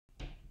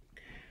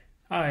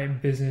Hi,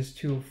 Business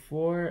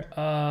 204.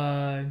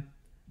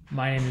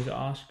 My name is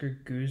Oscar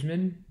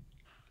Guzman.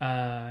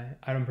 I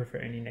don't prefer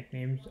any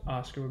nicknames.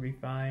 Oscar would be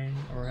fine,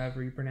 or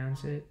however you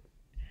pronounce it.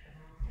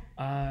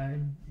 Uh,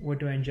 what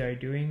do I enjoy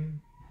doing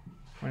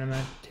when I'm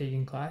not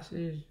taking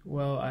classes?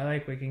 Well, I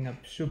like waking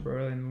up super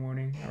early in the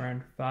morning,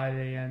 around 5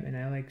 a.m., and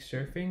I like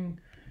surfing.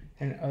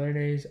 And other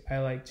days, I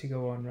like to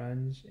go on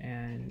runs.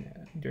 And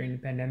during the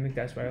pandemic,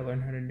 that's what I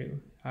learned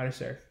how to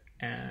surf.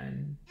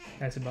 And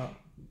that's about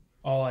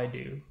all I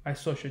do. I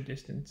social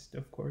distanced,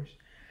 of course.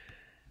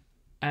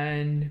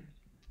 And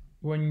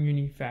one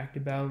unique fact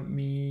about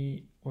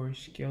me or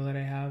skill that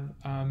I have,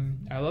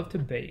 I love to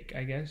bake.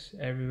 I guess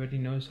everybody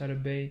knows how to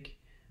bake,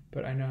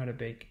 but I know how to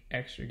bake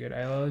extra good.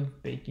 I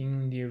love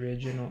baking the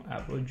original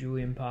apple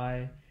julienne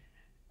pie.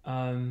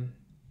 Um,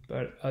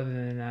 but other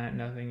than that,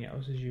 nothing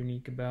else is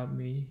unique about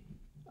me.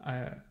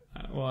 I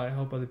well, I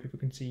hope other people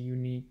can see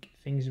unique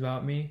things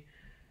about me.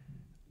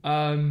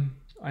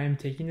 I am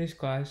taking this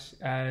class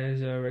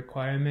as a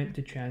requirement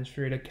to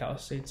transfer to Cal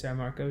State San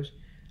Marcos.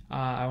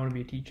 I want to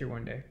be a teacher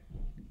one day,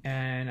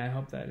 and I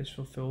hope that is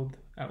fulfilled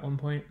at one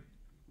point.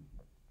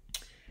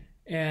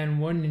 And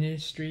one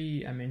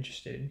industry I'm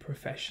interested in,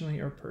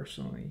 professionally or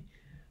personally,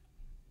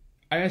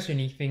 I guess the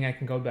unique thing I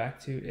can go back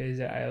to is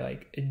that I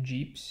like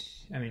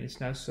Jeeps. I mean,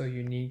 it's not so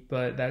unique,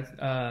 but that's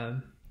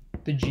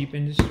the Jeep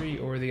industry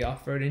or the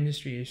off-road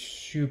industry is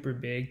super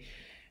big.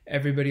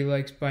 Everybody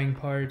likes buying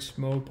parts,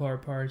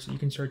 Mopar parts. You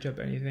can search up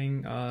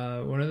anything.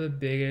 One of the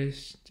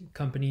biggest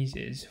companies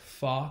is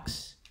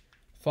Fox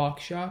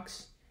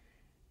Shocks,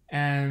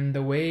 and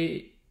the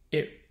way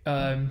it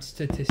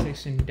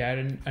statistics and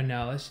data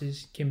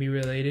analysis can be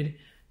related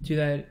to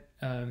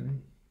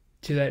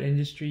that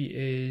industry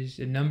is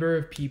the number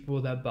of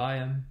people that buy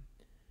them,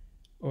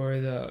 or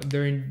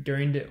during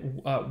the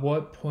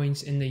what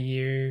points in the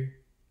year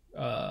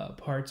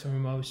parts are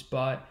most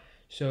bought.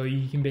 So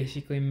you can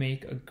basically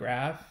make a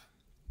graph.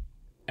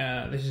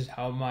 This is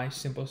how my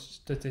simple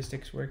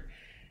statistics work.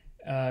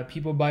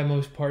 People buy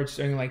most parts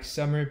during like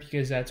summer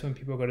because that's when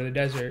people go to the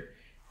desert,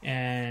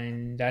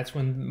 and that's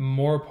when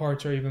more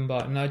parts are even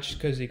bought. Not just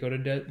because they go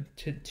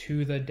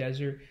to the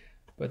desert,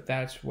 but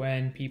that's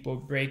when people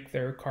break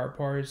their car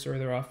parts or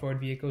their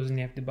off-road vehicles, and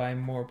they have to buy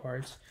more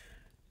parts.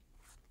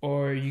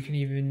 Or you can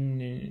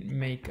even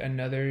make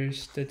another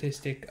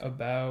statistic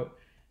about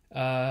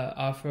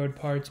off-road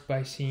parts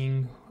by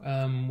seeing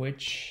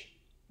which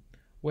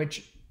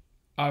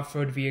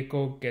off-road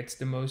vehicle gets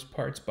the most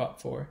parts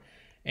bought for.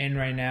 And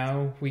right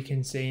now we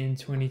can say in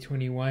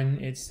 2021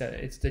 it's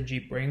the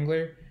Jeep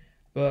Wrangler,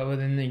 but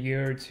within a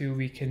year or two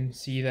we can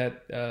see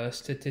that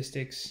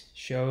statistics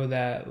show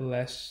that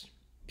less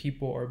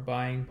people are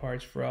buying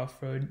parts for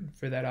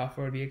that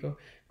off-road vehicle,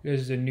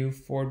 because the new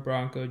Ford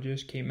Bronco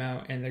just came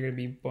out and they're going to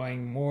be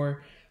buying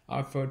more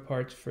off-road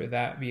parts for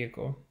that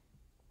vehicle.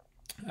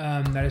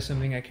 That is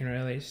something I can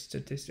relate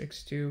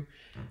statistics to.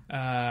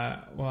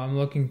 Well, I'm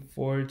looking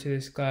forward to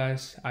this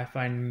class. I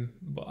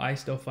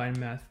still find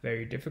math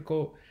very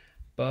difficult,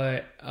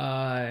 but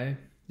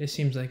this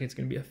seems like it's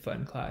going to be a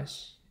fun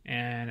class,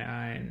 and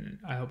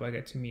I hope I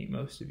get to meet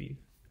most of you.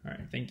 All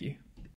right, thank you.